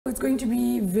it's going to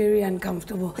be very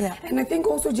uncomfortable. Yeah. And I think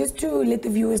also just to let the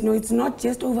viewers know, it's not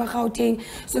just over Gauteng.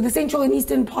 So the central and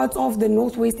eastern parts of the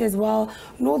northwest as well,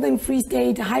 northern Free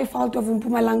State, high veld of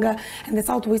Mpumalanga, and the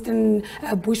southwestern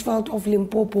bushveld of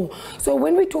Limpopo. So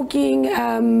when we're talking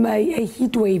a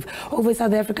heat wave over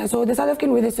South Africa, so the South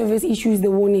African Weather Service issues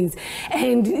the warnings,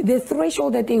 and the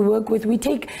threshold that they work with, we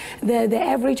take the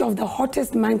average of the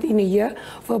hottest month in a year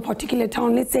for a particular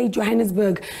town. Let's say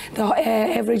Johannesburg, the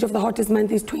average of the hottest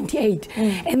month is 28.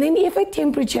 And then if a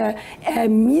temperature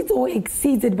meets or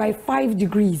exceeds it by 5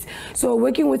 degrees, so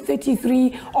working with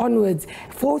 33 onwards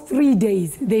for 3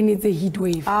 days, then it's a heat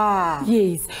wave.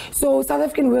 Yes. So South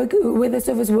African Weather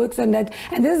Service works on that,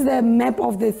 and this is the map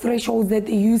of the thresholds that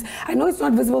they use. I know it's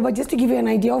not visible, but just to give you an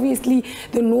idea, obviously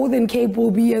the Northern Cape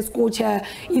will be a scorcher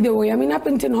either way. I mean, up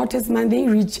until hottest month, they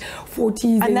reach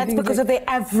 40s. And that's because of the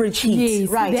average heat, yes,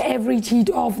 right? The average heat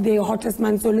of the hottest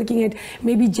month. So looking at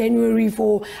maybe January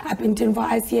for up until for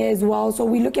us here as well. So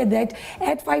we look at that,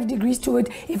 add 5 degrees to it.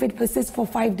 If it persists for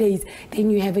 5 days, then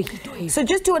you have a heat wave. So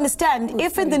just to understand,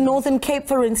 if in the Northern Cape,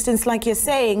 for instance, like you're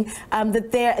saying,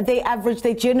 that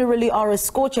they generally are a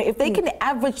scorcher. If they can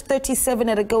average 37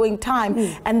 at a going time,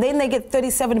 and then they get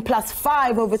 37 plus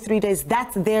 5 over 3 days,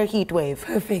 that's their heat wave.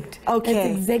 Perfect. Okay.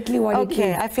 That's exactly what it is.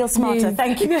 Okay, I feel smarter. Yes.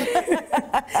 Thank you.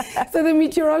 So the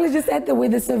meteorologists at the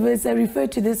Weather Service refer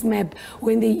to this map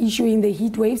when they're issuing the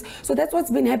heat waves. So that's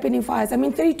what's been happening for us. I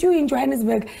mean, 32 in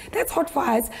Johannesburg, that's hot for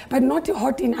us, but not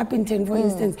hot in Upington, for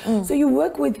instance. So you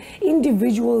work with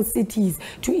individual cities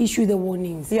to issue the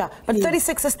warnings. Yeah, but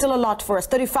 36 is still a lot for us.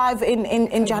 35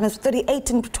 in Johannesburg, 38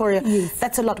 in Pretoria. Yes.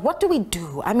 That's a lot. What do we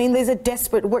do? I mean, we're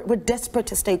desperate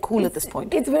to stay cool at this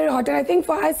point. It's very hot, and I think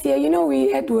for us here, you know,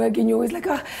 we at work and you're always like,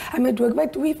 oh, I'm at work,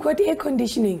 but we've got air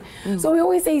conditioning. So we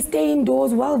always say stay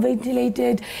indoors, well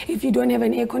ventilated. If you don't have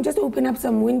an air con, just open up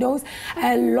some windows,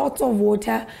 lots of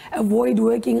water, avoid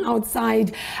working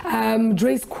outside,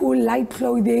 dress cool, light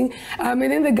clothing. And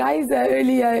then the guys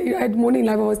earlier at Morning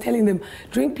Live, I was telling them,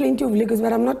 drink plenty of liquors,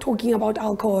 but I'm not talking about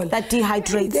alcohol. That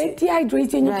dehydrates. That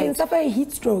dehydrates you, and you can suffer a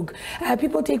heat stroke.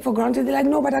 People take for granted, they're like,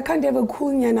 no, but I can't have a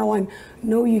cool nyana one.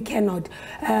 No, you cannot.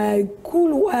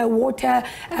 Cool water,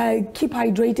 keep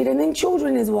hydrated, and then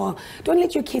children as well. Don't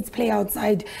let your kids play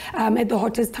outside at the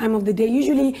hottest time of the day.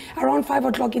 Usually around 5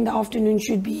 o'clock in the afternoon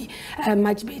should be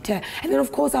much better. And then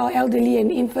of course our elderly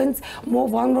and infants, more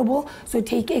vulnerable, so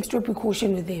take extra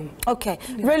precaution with them. Okay,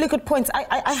 really good points.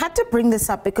 I had to bring this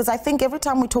up because I think every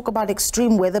time we talk about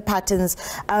extreme weather patterns,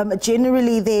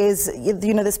 generally there's,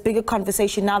 you know, this bigger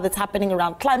conversation now that's happening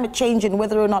around climate change and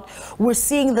whether or not we're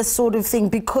seeing this sort of thing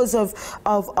because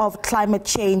of climate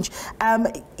change.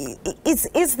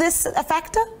 Is this a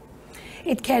factor?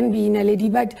 It can be,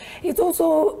 Naledi, but it's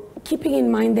also keeping in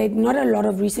mind that not a lot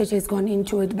of research has gone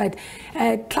into it, but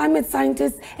climate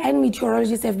scientists and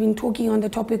meteorologists have been talking on the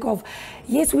topic of,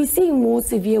 yes, we're seeing more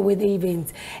severe weather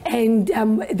events, and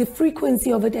the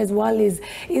frequency of it as well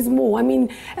is more. I mean,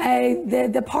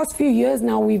 the past few years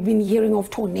now, we've been hearing of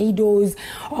tornadoes,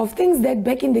 of things that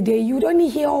back in the day, you'd only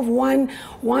hear of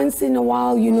once in a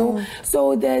while, you know.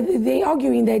 So they're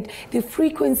arguing that the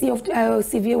frequency of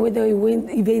severe weather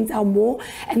events are more,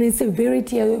 and the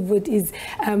severity of it is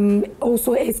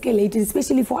also escalated,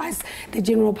 especially for us, the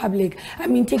general public. I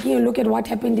mean, taking a look at what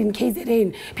happened in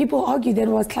KZN, people argue that it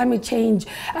was climate change.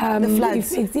 The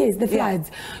floods. Yes, the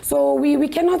floods. So we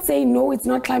cannot say, no, it's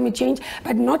not climate change,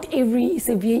 but not every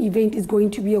severe event is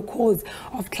going to be a cause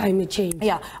of climate change.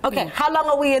 Yeah, okay. How long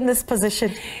are we in this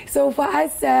position? So for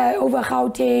us, over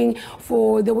Gauteng,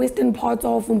 for the western parts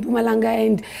of Mpumalanga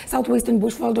and southwestern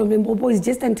bushveld of Limpopo is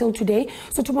just until today.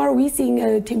 So tomorrow we're seeing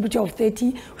a temperature of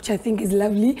 30, which I think is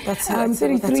lovely. That's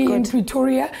 33 in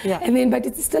Pretoria, and then but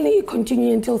it's still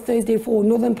continuing until Thursday for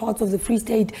northern parts of the Free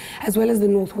State as well as the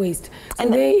northwest. So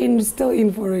and they're still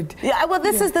in for it. Yeah, well,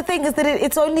 this is the thing, is that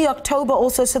it's only October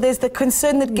also, so there's the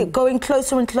concern that going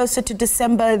closer and closer to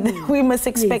December, we must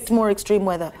expect more extreme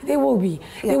weather. There will be.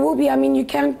 There will be. I mean, you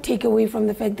can't take away from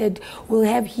the fact that we'll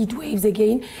have heat waves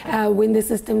again when the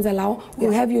systems allow.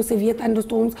 We'll have your severe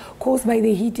thunderstorms caused by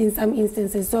the heat in some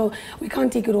instances. So we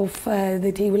can't take it off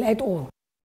the table at all.